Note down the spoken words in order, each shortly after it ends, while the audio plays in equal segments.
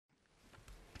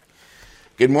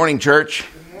Good morning, church.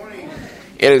 Good morning.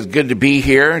 It is good to be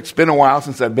here. It's been a while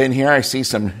since I've been here. I see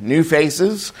some new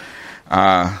faces,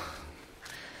 some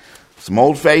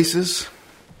old faces,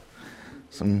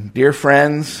 some dear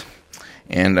friends,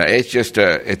 and it's just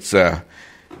it's an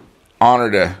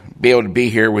honor to be able to be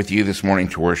here with you this morning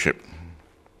to worship.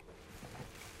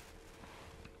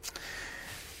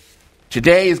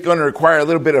 Today is going to require a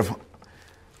little bit of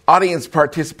audience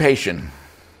participation.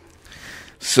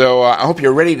 So I hope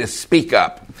you're ready to speak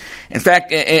up. In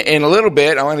fact, in a little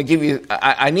bit, I want to give you,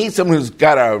 I need someone who's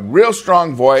got a real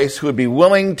strong voice who would be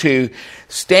willing to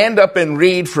stand up and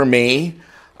read for me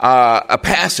a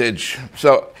passage.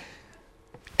 So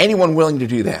anyone willing to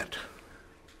do that?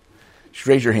 Just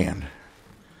raise your hand.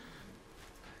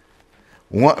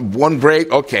 One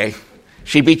break, okay.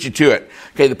 She beat you to it.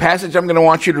 Okay, the passage I'm going to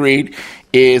want you to read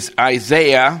is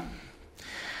Isaiah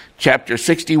chapter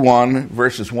 61,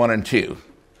 verses 1 and 2.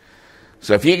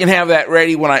 So if you can have that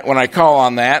ready when I call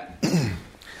on that.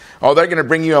 Oh, they're going to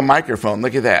bring you a microphone.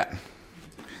 Look at that.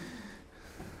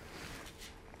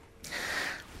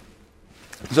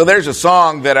 So there's a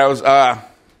song that I was, right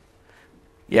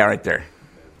there.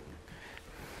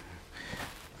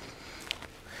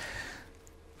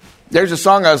 There's a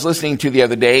song I was listening to the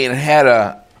other day, and it had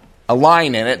a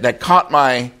line in it that caught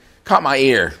my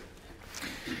ear.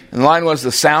 And the line was,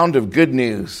 "The sound of good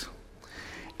news."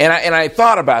 And I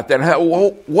thought about that. And I thought,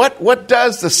 well, what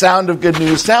does the sound of good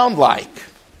news sound like?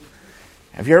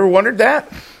 Have you ever wondered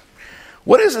that?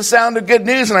 What is the sound of good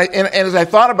news? And as I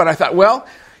thought about it, I thought, well,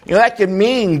 that can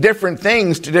mean different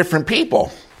things to different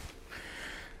people.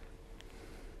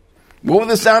 What would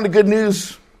the sound of good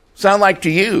news sound like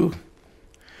to you?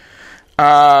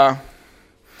 How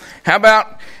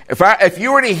about if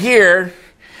you were to hear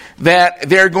that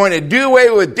they're going to do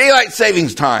away with daylight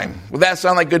savings time? Would that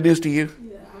sound like good news to you?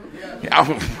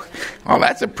 Yeah. Oh,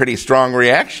 that's a pretty strong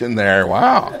reaction there.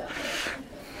 Wow.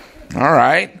 All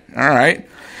right.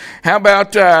 How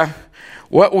about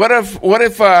what if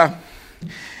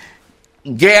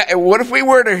we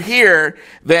were to hear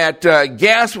that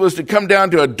gas was to come down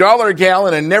to $1 a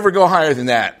gallon and never go higher than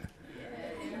that?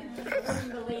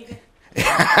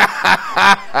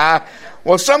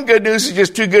 Well, some good news is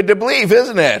just too good to believe,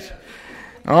 isn't it?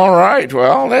 All right.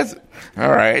 Well, that's all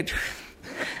right.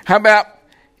 How about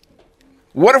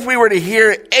what if we were to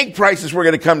hear egg prices were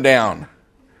going to come down?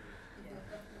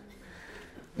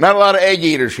 Not a lot of egg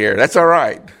eaters here. That's all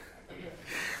right.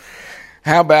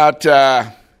 How about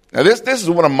now? This is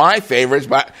one of my favorites,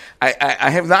 but I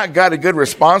have not got a good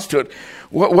response to it.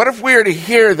 What if we were to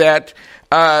hear that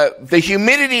the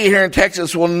humidity here in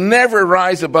Texas will never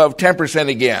rise above 10%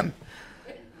 again?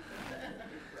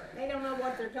 They don't know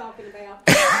what they're talking about.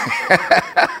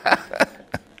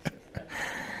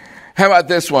 How about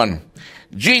this one?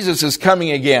 Jesus is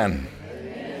coming again.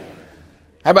 Amen.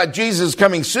 How about Jesus is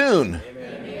coming soon?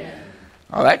 Amen.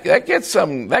 Oh, that gets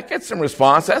some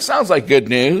response. That sounds like good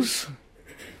news.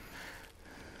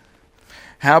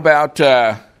 How about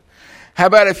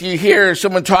if you hear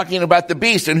someone talking about the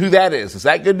beast and who that is? Is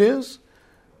that good news?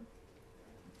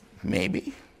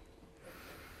 Maybe.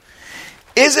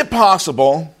 Is it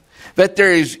possible that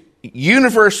there is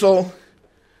universal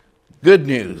good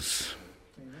news?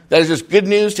 That is just good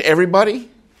news to everybody?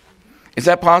 Is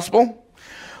that possible?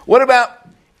 What about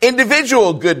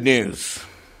individual good news?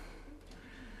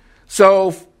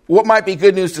 So what might be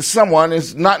good news to someone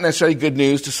is not necessarily good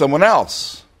news to someone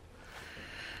else.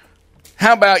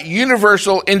 How about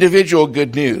universal individual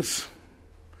good news?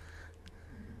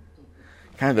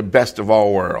 Kind of the best of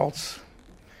all worlds.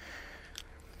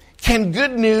 Can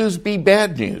good news be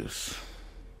bad news?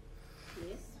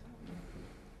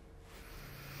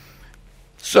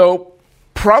 So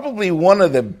probably one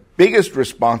of the biggest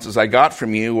responses I got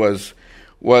from you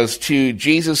was to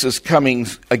Jesus is coming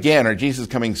again, or Jesus is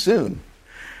coming soon.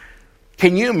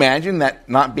 Can you imagine that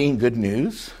not being good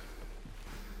news?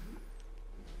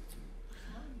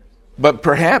 But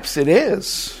perhaps it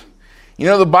is.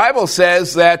 The Bible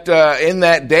says that in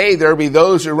that day there will be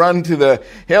those who run to the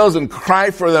hills and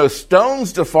cry for those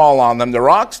stones to fall on them, the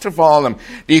rocks to fall on them.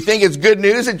 Do you think it's good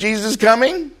news that Jesus is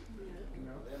coming?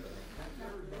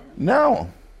 No.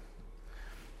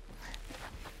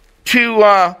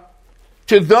 To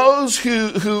those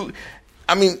who,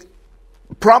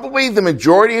 probably the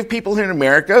majority of people here in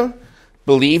America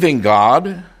believe in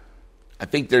God. I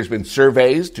think there's been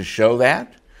surveys to show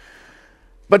that.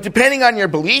 But depending on your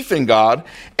belief in God,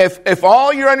 if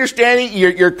all your understanding,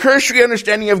 your cursory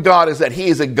understanding of God is that He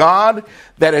is a God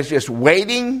that is just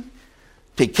waiting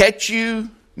to catch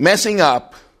you messing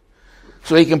up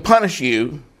so He can punish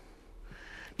you,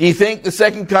 do you think the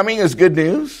second coming is good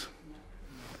news?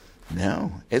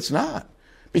 No, it's not.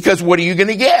 Because what are you going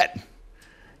to get?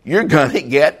 You're going to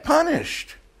get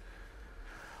punished.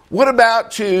 What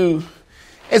about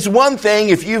it's one thing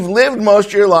if you've lived most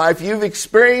of your life, you've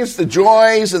experienced the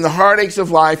joys and the heartaches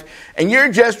of life, and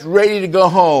you're just ready to go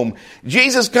home.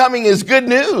 Jesus coming is good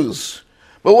news.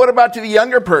 But what about to the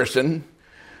younger person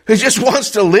who just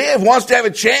wants to live, wants to have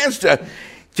a chance to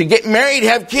get married,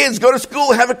 have kids, go to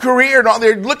school, have a career, and all?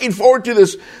 They're looking forward to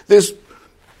this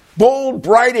bold,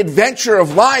 bright adventure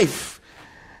of life.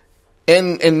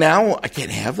 And now I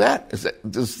can't have that?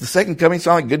 Does the second coming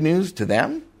sound like good news to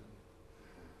them?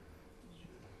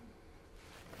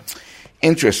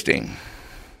 Interesting.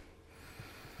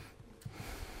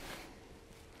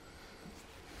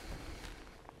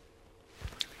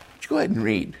 Would you go ahead and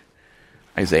read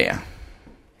Isaiah?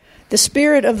 The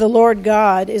Spirit of the Lord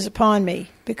God is upon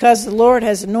me, because the Lord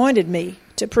has anointed me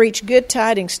to preach good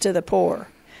tidings to the poor.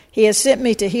 He has sent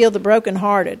me to heal the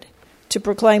brokenhearted, to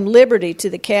proclaim liberty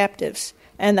to the captives,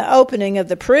 and the opening of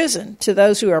the prison to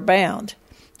those who are bound,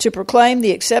 to proclaim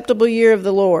the acceptable year of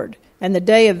the Lord, and the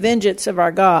day of vengeance of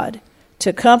our God,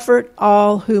 to comfort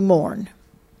all who mourn.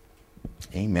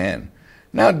 Amen.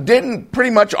 Now, didn't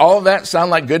pretty much all of that sound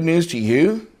like good news to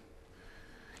you?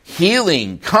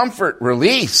 Healing, comfort,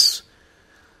 release.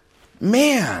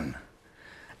 Man.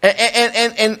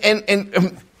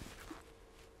 And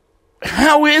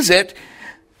how is it?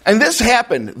 And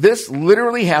this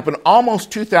literally happened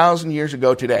almost 2,000 years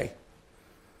ago today.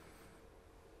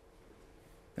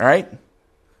 All right?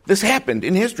 This happened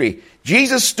in history.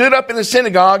 Jesus stood up in the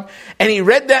synagogue and he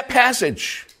read that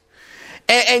passage.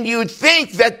 And you would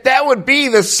think that would be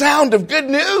the sound of good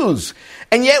news.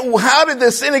 And yet, how did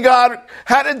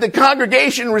the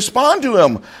congregation respond to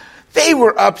him? They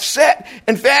were upset.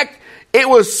 In fact, it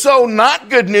was so not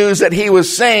good news that he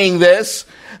was saying this,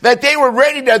 that they were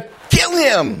ready to kill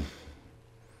him.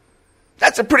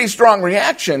 That's a pretty strong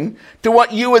reaction to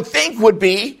what you would think would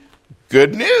be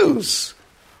good news.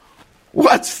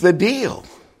 What's the deal?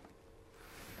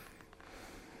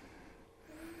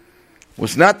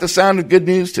 Was not the sound of good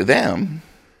news to them.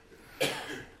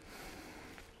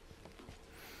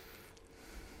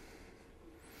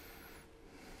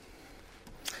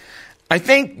 I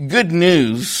think good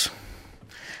news,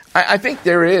 I think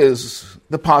there is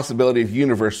the possibility of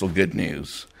universal good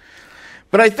news.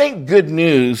 But I think good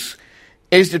news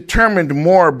is determined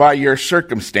more by your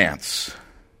circumstance,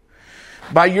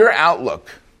 by your outlook,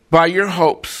 by your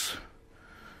hopes.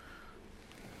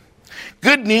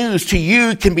 Good news to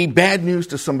you can be bad news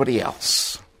to somebody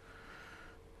else.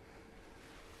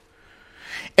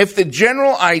 If the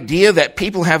general idea that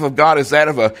people have of God is that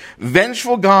of a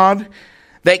vengeful God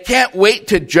that can't wait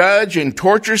to judge and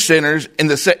torture sinners,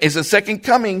 is the second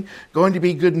coming going to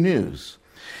be good news?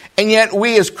 And yet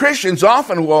we as Christians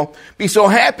often will be so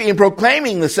happy in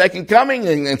proclaiming the second coming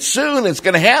and soon it's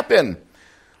going to happen.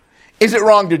 Is it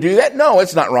wrong to do that? No,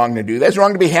 it's not wrong to do that. It's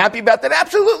wrong to be happy about that?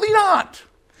 Absolutely not.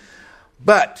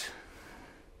 But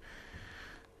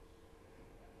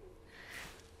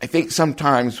I think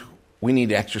sometimes we need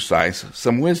to exercise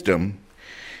some wisdom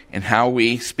in how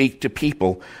we speak to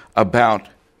people about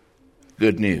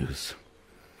good news.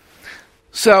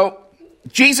 So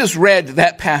Jesus read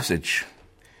that passage.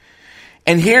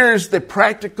 And here's the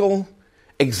practical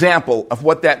example of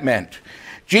what that meant.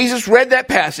 Jesus read that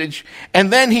passage,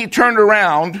 and then he turned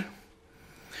around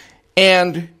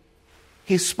and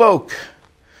he spoke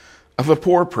of a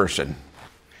poor person.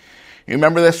 You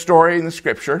remember that story in the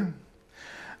scripture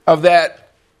of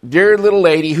that dear little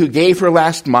lady who gave her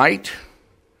last mite?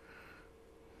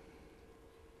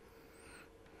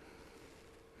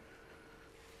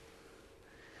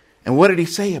 And what did he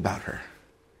say about her?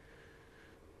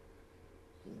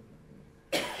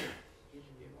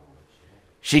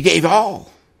 She gave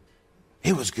all.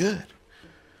 It was good.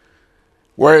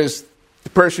 Whereas the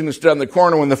person who stood on the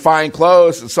corner when the fine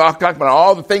clothes and soft talking about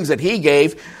all the things that he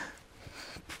gave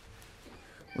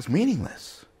was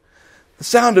meaningless. The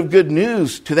sound of good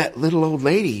news to that little old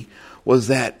lady was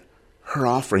that her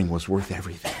offering was worth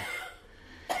everything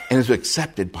and was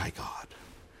accepted by God.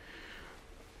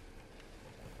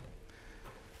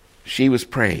 She was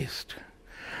praised.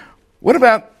 What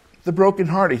about the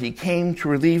brokenhearted? He came to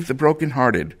relieve the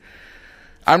brokenhearted.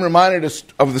 I'm reminded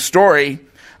of the story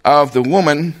of the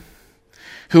woman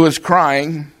who was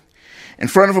crying in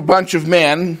front of a bunch of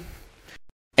men,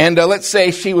 and let's say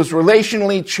she was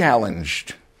relationally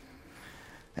challenged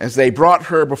as they brought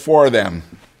her before them.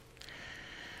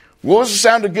 What was the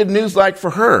sound of good news like for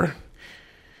her?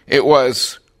 It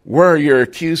was, "Where are your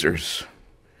accusers?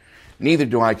 Neither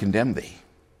do I condemn thee."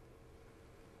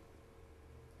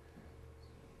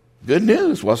 Good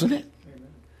news, wasn't it?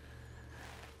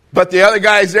 But the other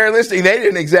guys there listening, they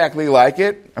didn't exactly like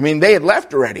it. I mean, they had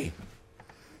left already.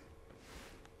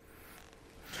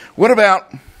 What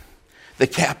about the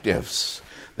captives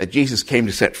that Jesus came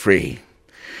to set free?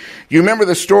 You remember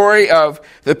the story of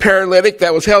the paralytic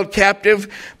that was held captive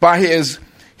by his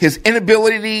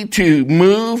inability to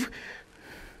move,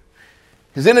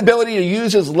 his inability to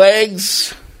use his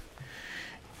legs.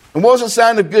 And what was the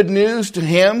sound of good news to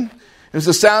him? It was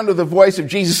the sound of the voice of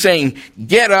Jesus saying,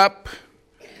 "Get up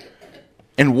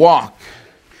and walk.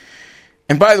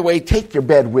 And by the way, take your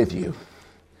bed with you."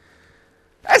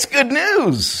 That's good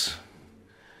news.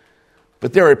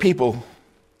 But there are people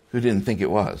who didn't think it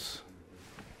was.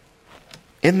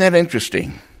 Isn't that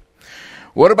interesting?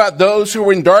 What about those who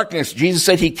were in darkness? Jesus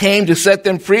said he came to set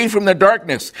them free from the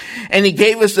darkness. And he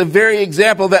gave us the very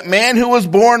example, that man who was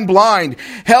born blind,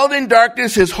 held in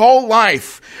darkness his whole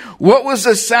life. What was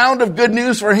the sound of good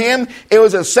news for him? It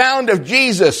was a sound of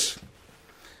Jesus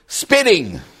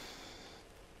spitting.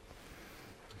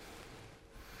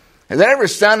 Has that ever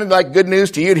sounded like good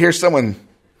news to you to hear someone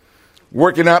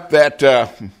working up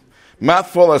that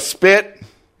mouthful of spit?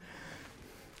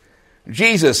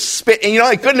 Jesus spit, and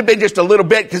it couldn't have been just a little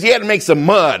bit because he had to make some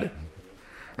mud,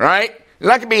 right? It's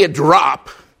not going to be a drop.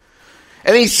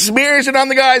 And he smears it on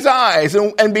the guy's eyes,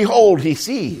 and behold, he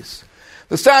sees.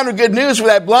 The sound of good news for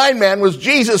that blind man was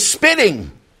Jesus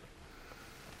spitting.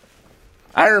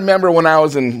 I remember when I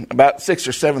was in about 6th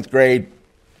or 7th grade,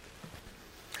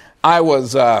 I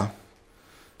was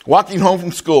walking home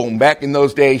from school. And back in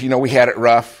those days, we had it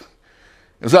rough.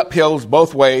 It was up hills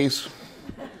both ways.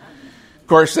 Of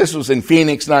course, this was in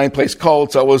Phoenix, not any place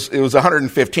cold, so it was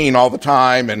 115 all the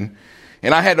time, and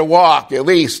I had to walk at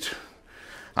least,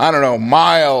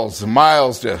 miles and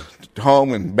miles to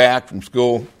home and back from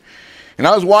school. And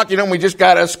I was walking home. We just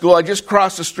got out of school. I just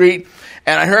crossed the street,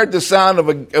 and I heard the sound of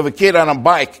a kid on a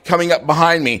bike coming up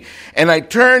behind me. And I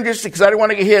turned just because I didn't want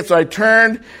to get hit, so I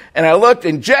turned and I looked,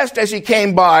 and just as he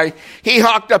came by, he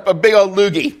hawked up a big old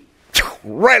loogie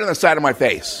right on the side of my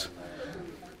face.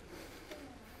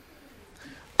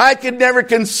 I could never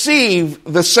conceive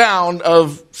the sound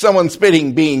of someone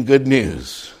spitting being good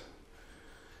news.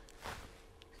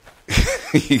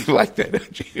 You like that,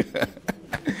 don't you?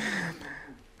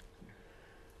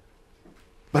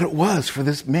 But it was for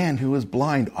this man who was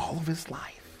blind all of his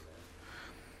life.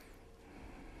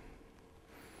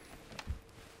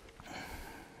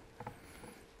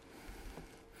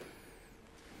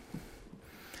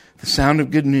 The sound of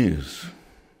good news.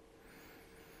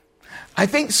 I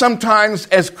think sometimes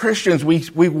as Christians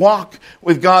we walk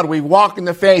with God, we walk in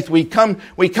the faith, we come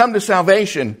to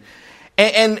salvation,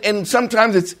 and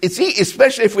sometimes it's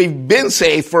especially if we've been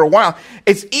saved for a while,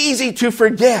 it's easy to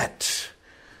forget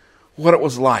what it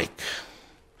was like.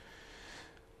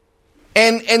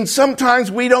 And sometimes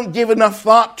we don't give enough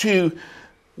thought to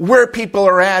where people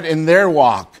are at in their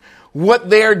walk, what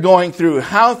they're going through,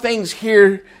 how things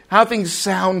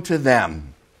sound to them.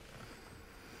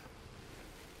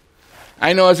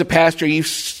 I know as a pastor, you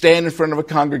stand in front of a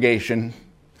congregation,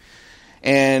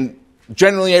 and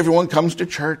generally everyone comes to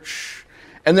church,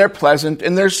 and they're pleasant,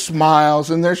 and there's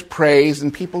smiles, and there's praise,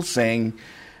 and people sing,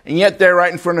 and yet they're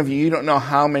right in front of you. You don't know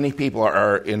how many people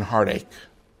are in heartache.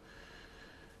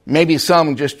 Maybe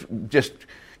some just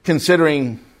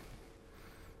considering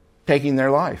taking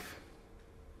their life.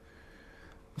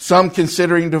 Some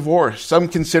considering divorce. Some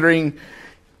considering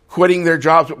quitting their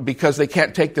jobs because they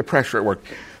can't take the pressure at work.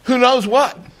 Who knows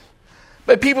what?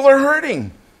 But people are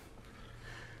hurting.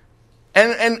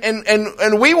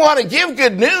 And we want to give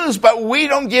good news, but we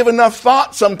don't give enough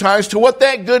thought sometimes to what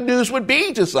that good news would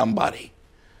be to somebody.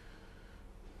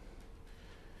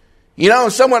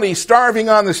 Somebody starving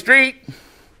on the street,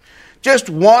 just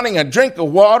wanting a drink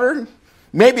of water,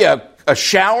 maybe a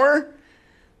shower,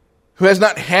 who has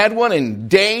not had one in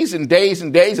days and days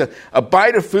and days, a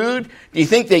bite of food. Do you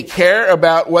think they care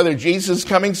about whether Jesus is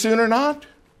coming soon or not?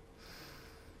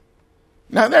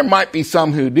 Now, there might be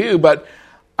some who do, but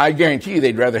I guarantee you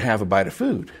they'd rather have a bite of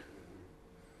food.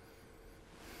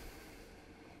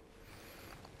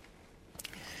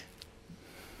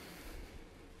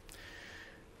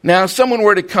 Now, if someone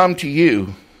were to come to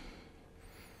you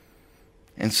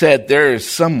and said, there is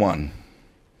someone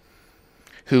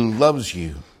who loves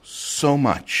you so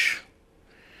much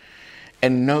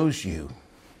and knows you,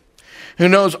 who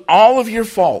knows all of your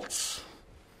faults,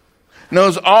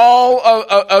 knows all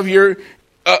of your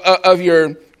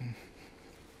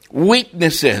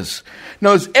weaknesses,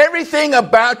 knows everything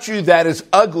about you that is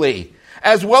ugly,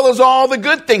 as well as all the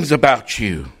good things about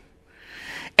you.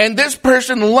 And this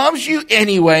person loves you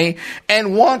anyway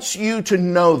and wants you to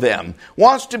know them,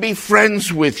 wants to be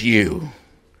friends with you.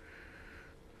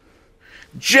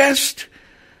 just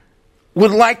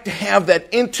would like to have that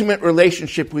intimate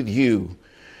relationship with you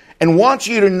and wants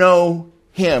you to know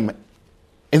him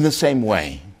in the same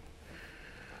way.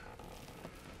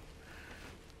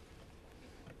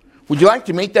 Would you like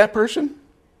to meet that person?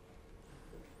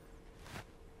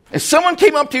 If someone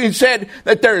came up to you and said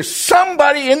that there is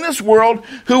somebody in this world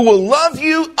who will love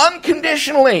you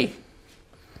unconditionally,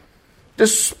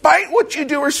 despite what you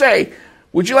do or say,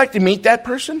 would you like to meet that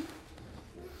person?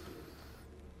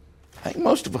 I think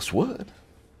most of us would.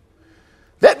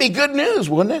 That'd be good news,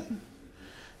 wouldn't it?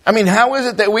 I mean, how is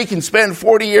it that we can spend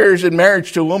 40 years in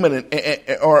marriage to a woman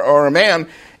or a man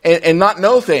and not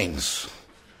know things?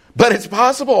 But it's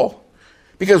possible,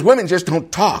 because women just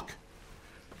don't talk.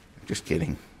 Just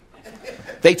kidding.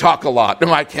 They talk a lot.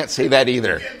 No, I can't say that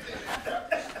either.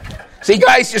 See,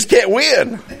 guys just can't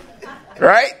win,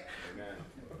 right?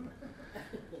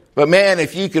 But man,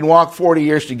 if you can walk 40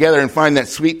 years together and find that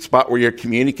sweet spot where you're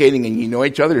communicating and you know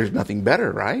each other, there's nothing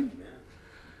better, right?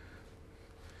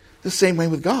 The same way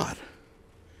with God.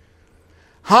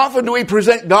 How often do we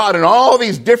present God in all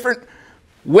these different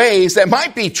ways that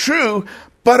might be true,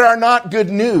 but are not good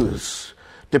news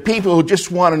to people who just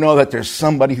want to know that there's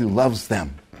somebody who loves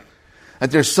them,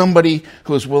 that there's somebody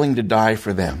who is willing to die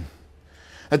for them,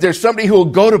 that there's somebody who will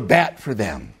go to bat for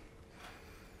them.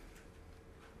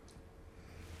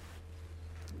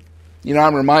 You know,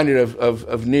 I'm reminded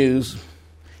of news.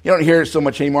 You don't hear it so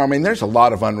much anymore. I mean, there's a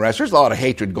lot of unrest. There's a lot of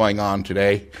hatred going on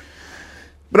today.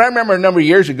 But I remember a number of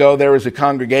years ago, there was a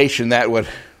congregation that would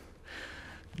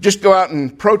just go out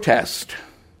and protest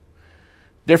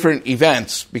different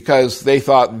events because they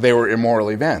thought they were immoral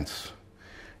events.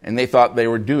 And they thought they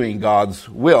were doing God's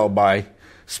will by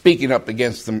speaking up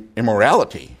against the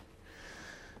immorality.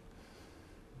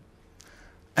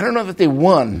 I don't know that they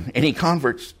won any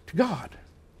converts to God.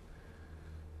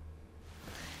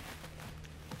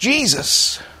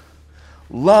 Jesus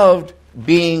loved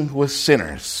being with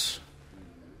sinners.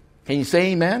 Can you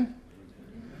say amen?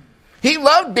 He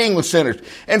loved being with sinners.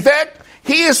 In fact,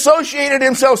 he associated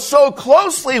himself so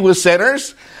closely with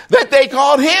sinners that they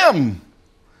called him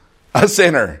a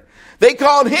sinner. They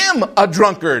called him a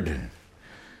drunkard.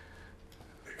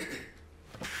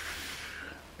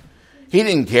 He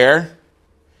didn't care.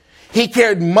 He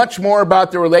cared much more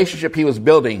about the relationship he was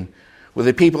building with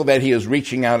the people that he was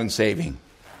reaching out and saving.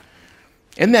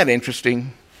 Isn't that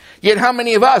interesting? Yet how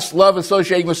many of us love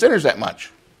associating with sinners that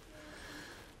much?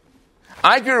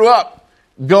 I grew up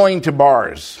going to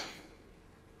bars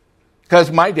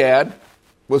because my dad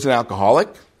was an alcoholic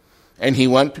and he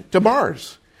went to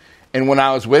bars. And when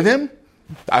I was with him,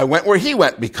 I went where he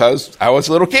went because I was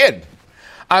a little kid.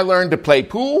 I learned to play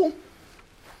pool.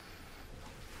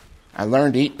 I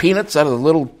learned to eat peanuts out of the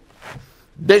little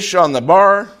dish on the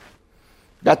bar.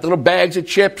 Got the little bags of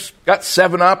chips, got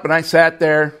 7-Up, and I sat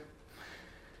there.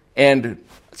 And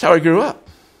that's how I grew up.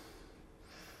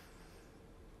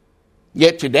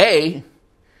 Yet today,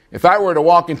 if I were to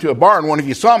walk into a bar and one of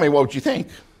you saw me, what would you think?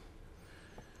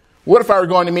 What if I were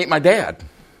going to meet my dad?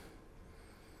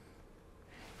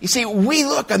 You see, we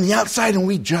look on the outside and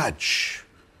we judge.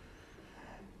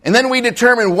 And then we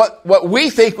determine what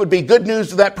we think would be good news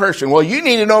to that person. Well, you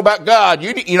need to know about God.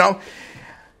 You know.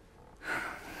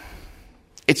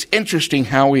 It's interesting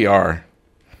how we are.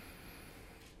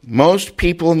 Most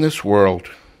people in this world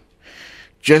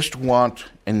just want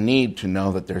and need to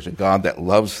know that there's a God that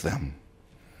loves them.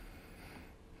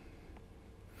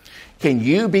 Can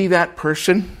you be that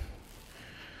person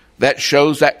that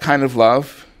shows that kind of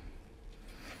love?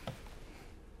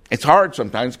 It's hard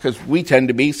sometimes because we tend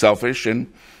to be selfish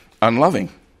and unloving.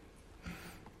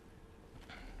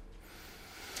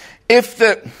 If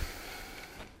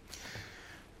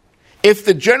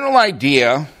the general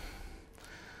idea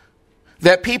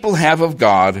that people have of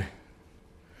God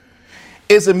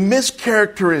is a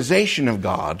mischaracterization of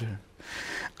God,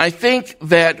 I think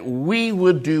that we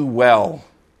would do well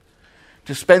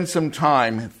to spend some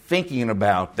time thinking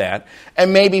about that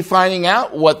and maybe finding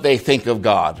out what they think of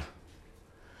God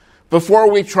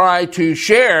before we try to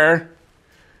share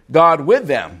God with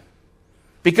them.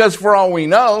 Because for all we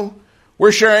know,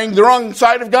 we're sharing the wrong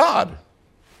side of God.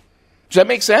 Does that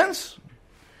make sense?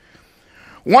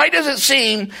 Why does it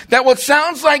seem that what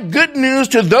sounds like good news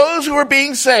to those who are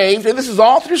being saved, and this is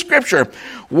all through Scripture,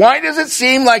 why does it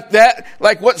seem like that,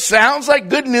 like what sounds like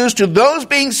good news to those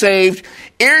being saved,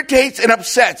 irritates and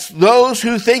upsets those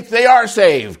who think they are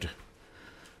saved?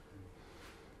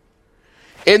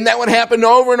 Isn't that what happened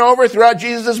over and over throughout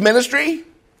Jesus' ministry?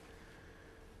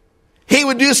 He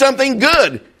would do something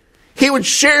good. He would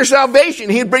share salvation.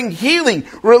 He'd bring healing,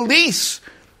 release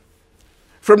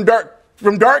from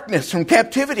darkness, from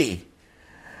captivity.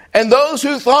 And those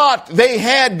who thought they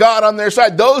had God on their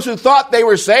side, those who thought they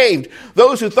were saved,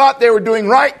 those who thought they were doing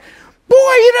right, boy,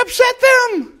 it upset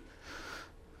them.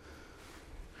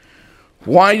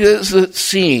 Why does it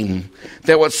seem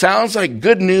that what sounds like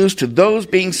good news to those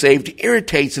being saved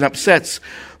irritates and upsets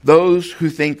those who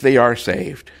think they are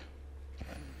saved?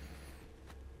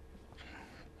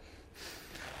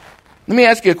 Let me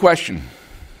ask you a question.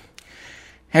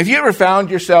 Have you ever found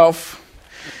yourself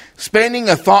spending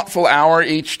a thoughtful hour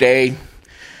each day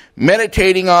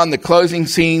meditating on the closing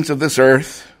scenes of this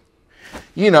earth?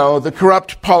 You know, the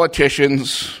corrupt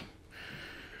politicians,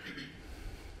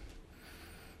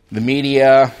 the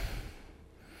media,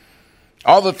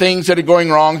 all the things that are going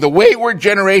wrong, the wayward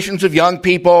generations of young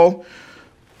people,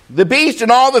 the beast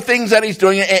and all the things that he's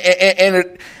doing, and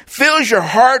it fills your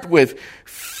heart with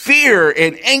fear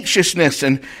and anxiousness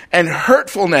and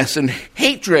hurtfulness and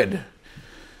hatred.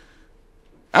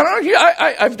 I don't know,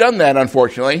 I've done that,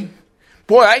 unfortunately.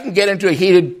 Boy, I can get into a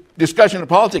heated discussion of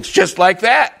politics just like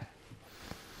that.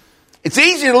 It's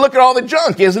easy to look at all the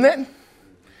junk, isn't it?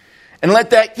 And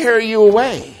let that carry you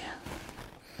away.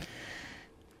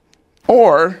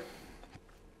 Or,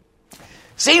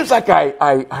 seems like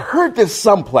I heard this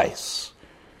someplace.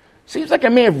 Seems like I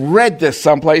may have read this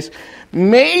someplace.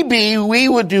 Maybe we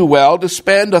would do well to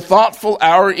spend a thoughtful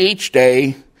hour each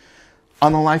day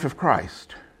on the life of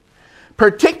Christ,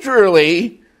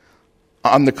 particularly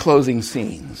on the closing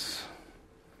scenes.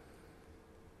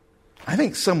 I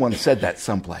think someone said that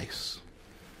someplace.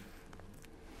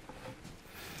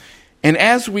 And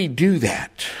as we do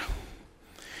that,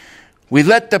 we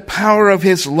let the power of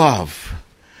his love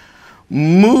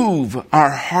move our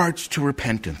hearts to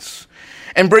repentance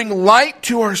and bring light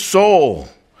to our soul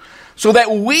so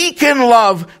that we can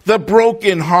love the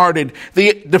brokenhearted,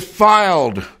 the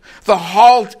defiled, the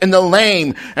halt and the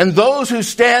lame, and those who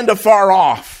stand afar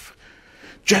off,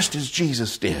 just as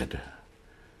Jesus did.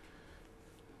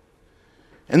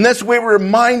 And this way we're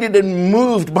reminded and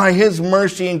moved by his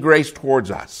mercy and grace towards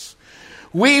us.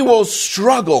 We will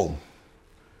struggle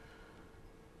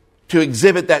to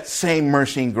exhibit that same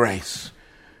mercy and grace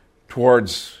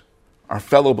towards our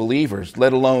fellow believers,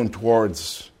 let alone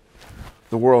towards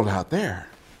the world out there.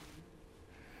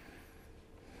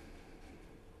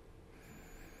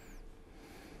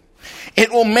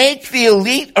 It will make the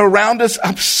elite around us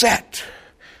upset,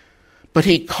 but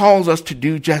he calls us to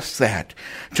do just that,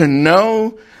 to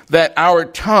know that our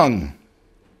tongue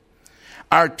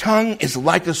is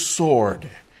like a sword.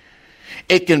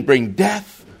 It can bring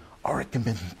death or it can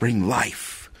bring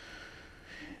life.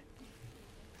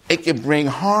 It can bring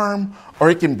harm or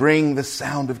it can bring the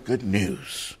sound of good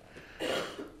news.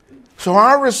 So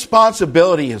our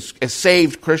responsibility as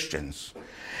saved Christians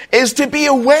is to be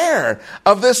aware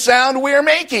of the sound we are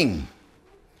making.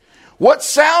 What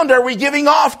sound are we giving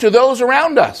off to those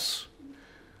around us?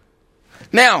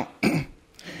 Now,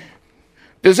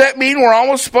 does that mean we're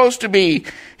always supposed to be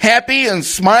happy and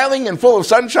smiling and full of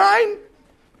sunshine?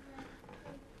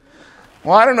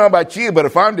 Well, I don't know about you, but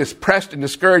if I'm depressed and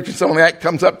discouraged and someone like that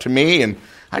comes up to me, and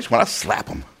I just want to slap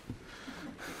them.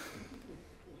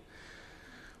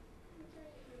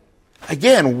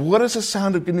 Again, what does the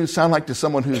sound of good news sound like to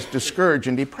someone who's discouraged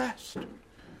and depressed?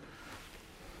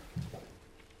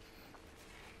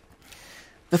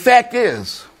 The fact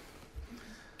is,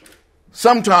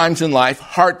 sometimes in life,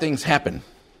 hard things happen,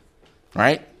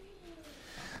 right?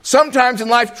 Sometimes in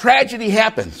life, tragedy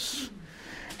happens.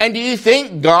 And do you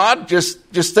think God just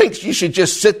thinks you should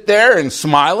just sit there and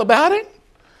smile about it?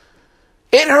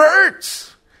 It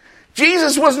hurts.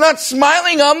 Jesus was not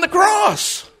smiling on the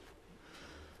cross.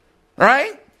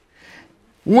 Right?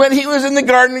 When he was in the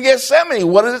Garden of Gethsemane,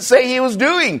 what does it say he was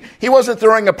doing? He wasn't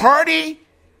throwing a party.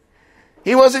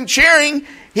 He wasn't cheering.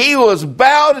 He was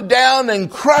bowed down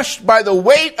and crushed by the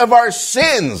weight of our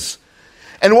sins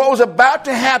and what was about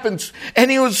to happen. And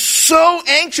he was so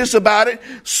anxious about it,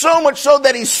 so much so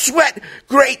that he sweat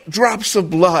great drops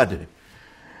of blood.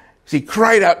 He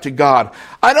cried out to God,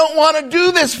 I don't want to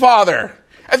do this, Father.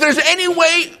 If there's any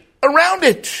way around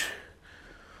it,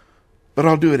 but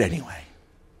I'll do it anyway.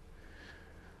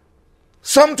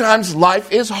 Sometimes life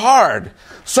is hard.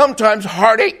 Sometimes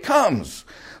heartache comes.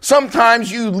 Sometimes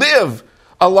you live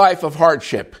a life of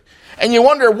hardship. And you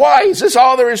wonder, why? Is this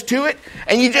all there is to it?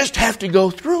 And you just have to go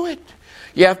through it.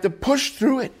 You have to push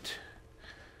through it.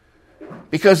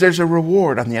 Because there's a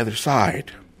reward on the other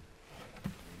side.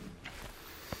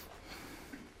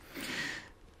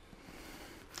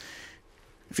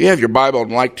 If you have your Bible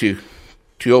and like to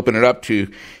open it up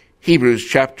to Hebrews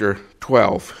chapter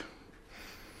 12.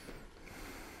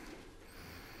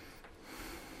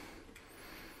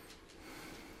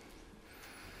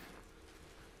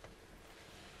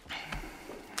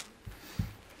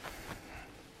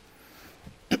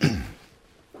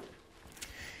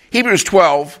 Hebrews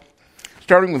 12,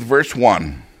 starting with verse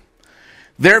 1.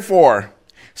 Therefore,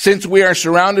 since we are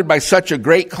surrounded by such a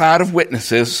great cloud of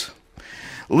witnesses,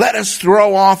 let us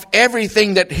throw off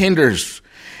everything that hinders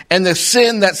and the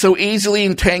sin that so easily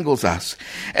entangles us.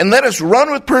 And let us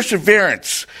run with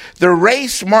perseverance the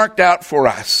race marked out for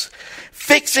us,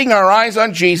 fixing our eyes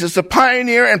on Jesus, the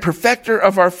pioneer and perfecter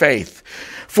of our faith.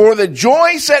 For the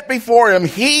joy set before him,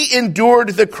 he endured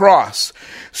the cross,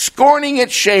 scorning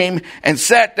its shame, and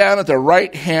sat down at the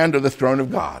right hand of the throne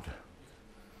of God.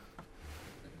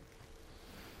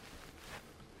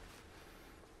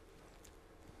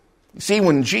 You see,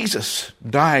 when Jesus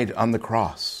died on the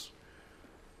cross,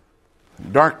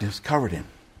 darkness covered him.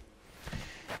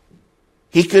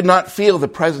 He could not feel the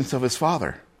presence of his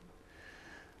Father.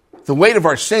 The weight of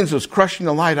our sins was crushing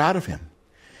the light out of him.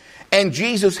 And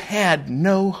Jesus had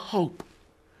no hope.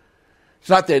 It's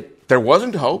not that there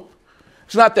wasn't hope.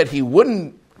 It's not that he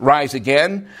wouldn't rise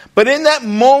again. But in that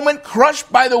moment, crushed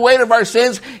by the weight of our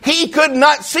sins, he could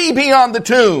not see beyond the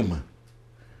tomb.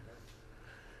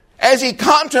 As he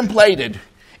contemplated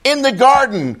in the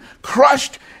garden,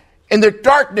 crushed in the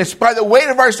darkness by the weight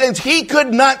of our sins, he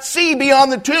could not see beyond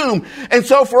the tomb. And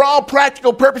so for all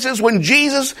practical purposes, when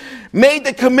Jesus made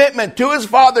the commitment to his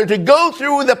Father to go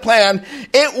through with the plan,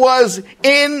 it was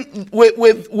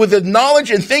with the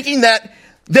knowledge and thinking that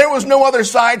there was no other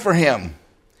side for him.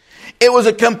 It was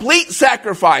a complete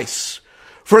sacrifice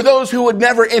for those who would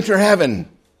never enter heaven.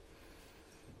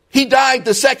 He died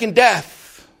the second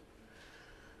death.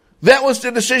 That was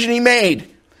the decision he made.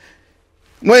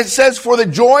 When it says, for the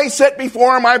joy set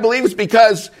before him, I believe it's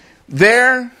because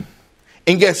there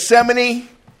in Gethsemane,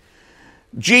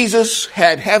 Jesus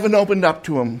had heaven opened up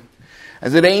to him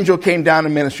as an angel came down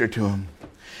and ministered to him.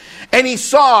 And he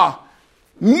saw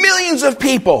millions of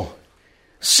people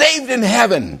saved in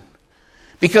heaven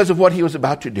because of what he was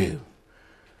about to do.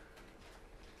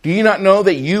 Do you not know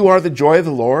that you are the joy of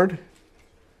the Lord?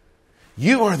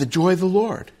 You are the joy of the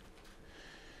Lord.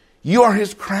 You are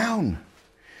his crown.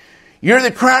 You're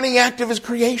the crowning act of his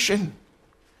creation.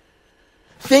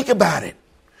 Think about it.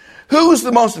 Who is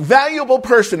the most valuable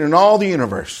person in all the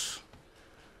universe?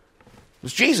 It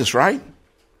was Jesus, right?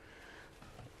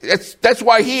 That's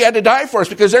why he had to die for us,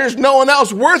 because there's no one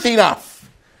else worth enough.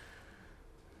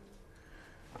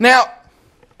 Now,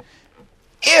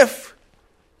 if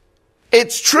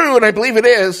it's true, and I believe it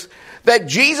is, that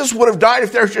Jesus would have died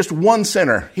if there's just one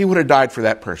sinner, he would have died for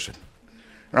that person.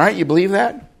 Right? You believe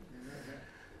that?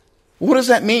 What does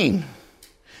that mean?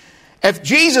 If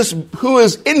Jesus, who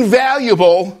is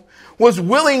invaluable, was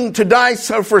willing to die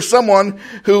for someone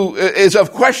who is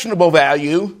of questionable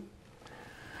value,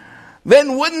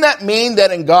 then wouldn't that mean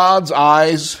that in God's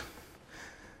eyes,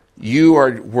 you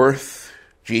are worth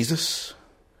Jesus?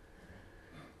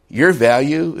 Your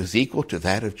value is equal to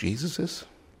that of Jesus's?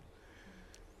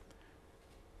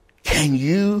 Can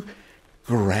you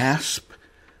grasp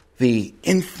the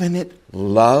infinite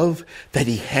love that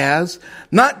he has,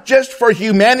 not just for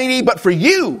humanity, but for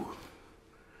you?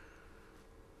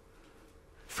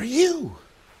 For you.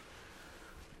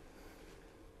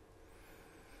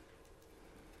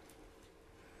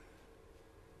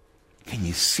 Can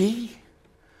you see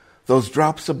those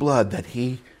drops of blood that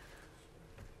he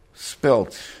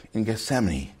spilt in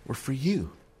Gethsemane were for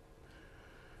you?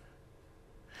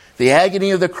 The agony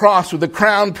of the cross with the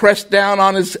crown pressed down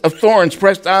on of thorns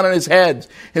pressed down on his head,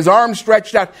 his arms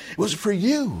stretched out, it was for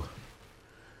you.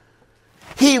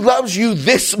 He loves you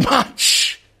this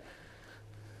much.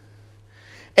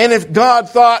 And if God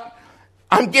thought,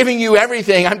 I'm giving you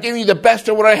everything, I'm giving you the best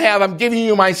of what I have, I'm giving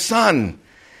you my son,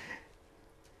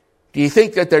 do you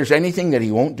think that there's anything that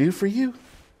he won't do for you?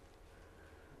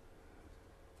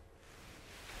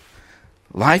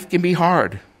 Life can be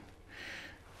hard.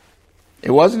 It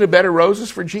wasn't a bed of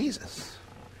roses for Jesus.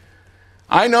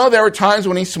 I know there were times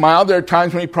when he smiled. There were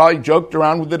times when he probably joked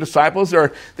around with the disciples.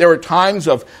 There were times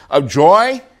of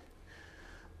joy,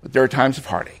 but there are times of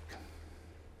heartache.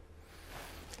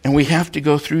 And we have to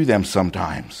go through them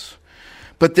sometimes.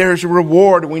 But there's a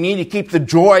reward. We need to keep the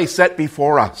joy set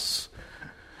before us.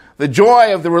 The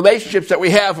joy of the relationships that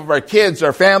we have of our kids,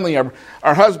 our family, our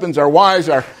husbands, our wives,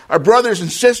 our brothers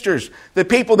and sisters, the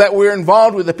people that we're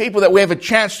involved with, the people that we have a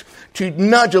chance to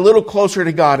nudge a little closer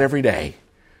to God every day.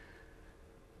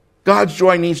 God's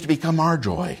joy needs to become our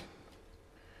joy.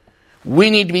 We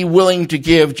need to be willing to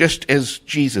give just as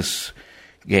Jesus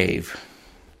gave.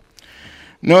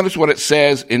 Notice what it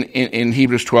says in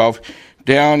Hebrews 12,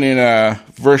 down in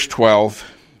verse 12.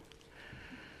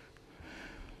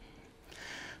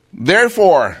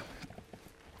 Therefore,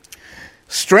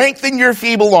 strengthen your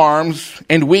feeble arms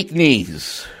and weak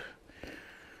knees.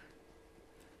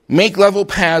 Make level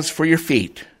paths for your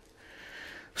feet,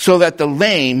 so that the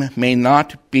lame may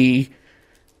not be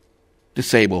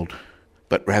disabled,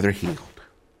 but rather healed.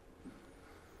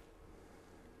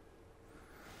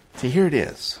 See, here it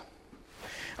is.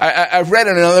 I've read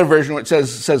in another version which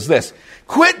says this: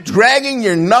 quit dragging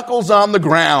your knuckles on the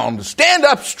ground. Stand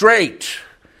up straight.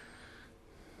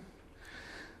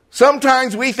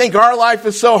 Sometimes we think our life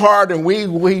is so hard, and we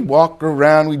walk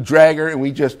around, we drag her, and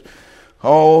we just,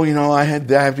 I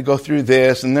have to go through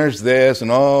this, and there's this,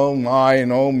 and oh my,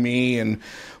 and oh me, and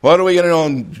what are we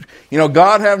going to do?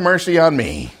 God have mercy on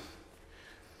me.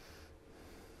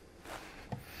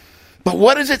 But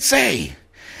what does it say?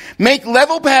 Make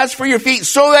level paths for your feet,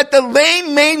 so that the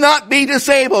lame may not be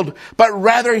disabled, but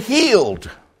rather healed.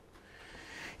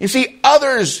 You see,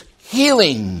 others'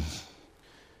 healing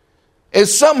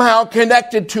is somehow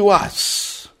connected to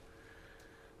us.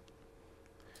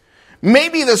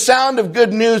 Maybe the sound of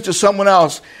good news to someone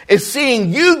else is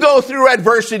seeing you go through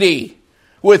adversity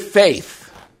with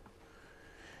faith,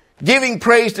 giving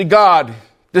praise to God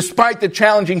despite the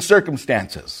challenging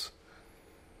circumstances.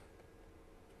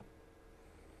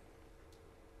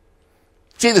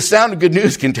 See, the sound of good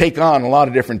news can take on a lot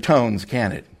of different tones,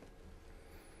 can't it?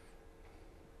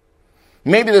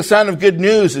 Maybe the sound of good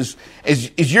news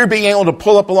is you're being able to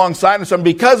pull up alongside of someone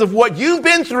because of what you've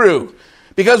been through,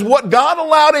 because what God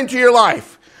allowed into your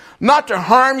life, not to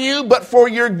harm you, but for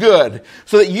your good,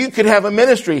 so that you could have a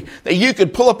ministry, that you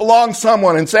could pull up along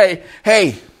someone and say,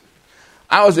 hey,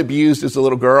 I was abused as a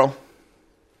little girl.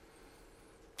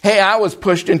 Hey, I was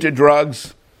pushed into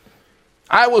drugs.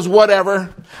 I was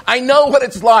whatever. I know what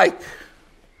it's like.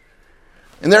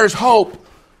 And there's hope.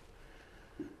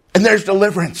 And there's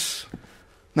deliverance.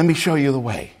 Let me show you the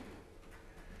way.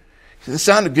 See, the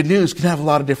sound of good news can have a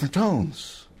lot of different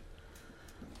tones.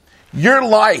 Your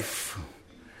life,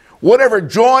 whatever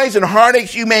joys and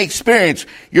heartaches you may experience,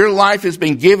 your life has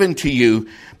been given to you,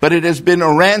 but it has been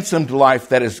a ransomed life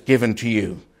that is given to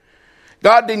you.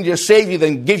 God didn't just save you,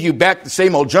 then give you back the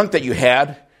same old junk that you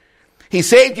had. He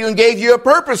saved you and gave you a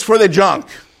purpose for the junk.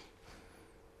 Does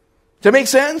that make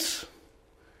sense?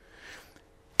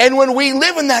 And when we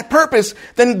live in that purpose,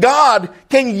 then God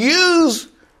can use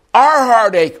our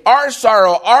heartache, our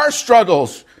sorrow, our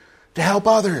struggles to help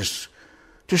others,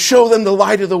 to show them the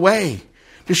light of the way,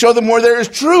 to show them where there is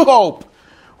true hope,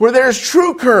 where there is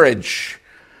true courage,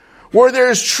 where there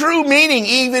is true meaning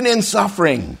even in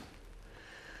suffering.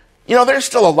 There's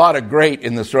still a lot of great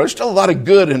in this world. There's still a lot of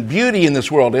good and beauty in this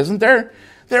world, isn't there?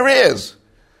 There is.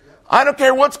 I don't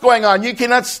care what's going on. You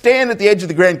cannot stand at the edge of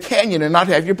the Grand Canyon and not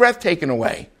have your breath taken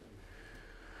away.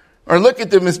 Or look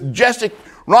at the majestic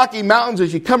Rocky Mountains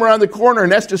as you come around the corner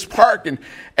in Estes Park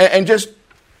and just...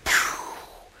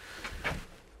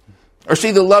 Or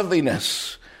see the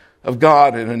loveliness of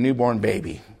God in a newborn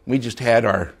baby. We just had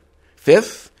our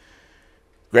 5th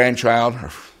grandchild,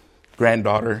 our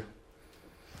granddaughter.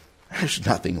 There's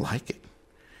nothing like it.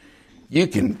 You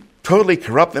can totally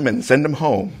corrupt them and send them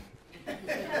home.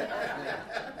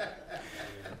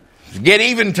 Get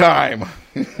even time.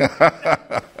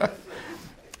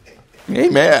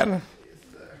 Amen.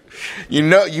 You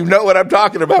know what I'm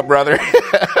talking about, brother.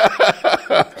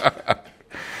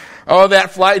 Oh,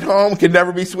 that flight home can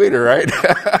never be sweeter, right?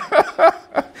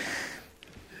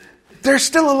 There's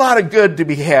still a lot of good to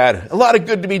be had, a lot of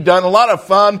good to be done, a lot of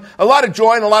fun, a lot of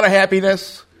joy, and a lot of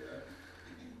happiness.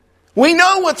 We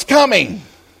know what's coming.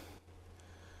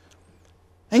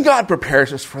 And God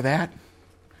prepares us for that.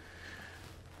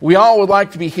 We all would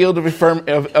like to be healed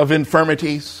of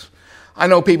infirmities. I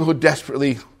know people who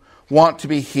desperately want to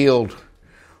be healed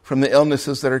from the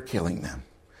illnesses that are killing them.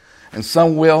 And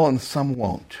some will and some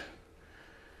won't.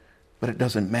 But it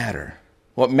doesn't matter.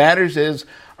 What matters is,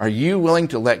 are you willing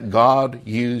to let God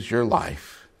use your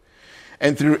life?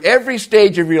 And through every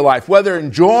stage of your life, whether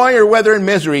in joy or whether in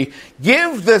misery,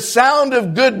 give the sound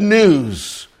of good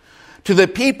news to the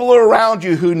people around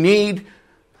you who need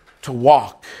to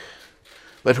walk,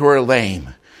 but who are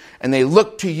lame. And they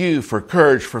look to you for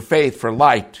courage, for faith, for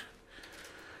light.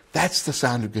 That's the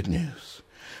sound of good news.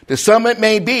 To some it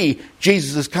may be,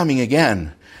 Jesus is coming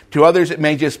again. To others it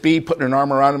may just be putting an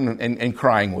arm around them and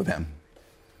crying with them.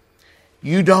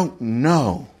 You don't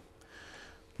know.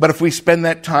 But if we spend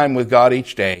that time with God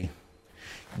each day,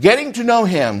 getting to know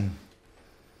Him,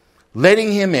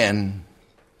 letting Him in,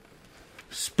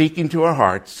 speaking to our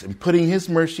hearts, and putting His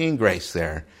mercy and grace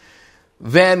there,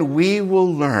 then we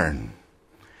will learn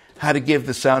how to give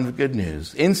the sound of good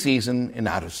news in season and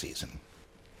out of season.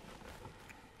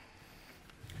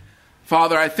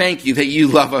 Father, I thank you that you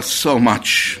love us so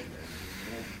much,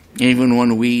 even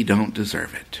when we don't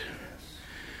deserve it.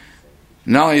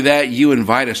 Not only that, you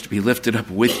invite us to be lifted up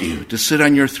with you, to sit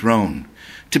on your throne,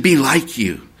 to be like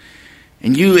you.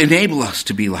 And you enable us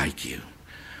to be like you.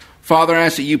 Father, I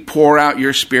ask that you pour out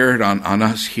your Spirit on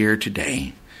us here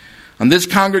today, on this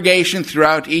congregation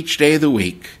throughout each day of the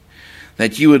week,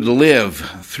 that you would live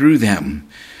through them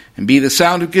and be the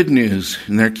sound of good news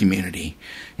in their community.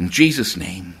 In Jesus'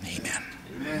 name, amen.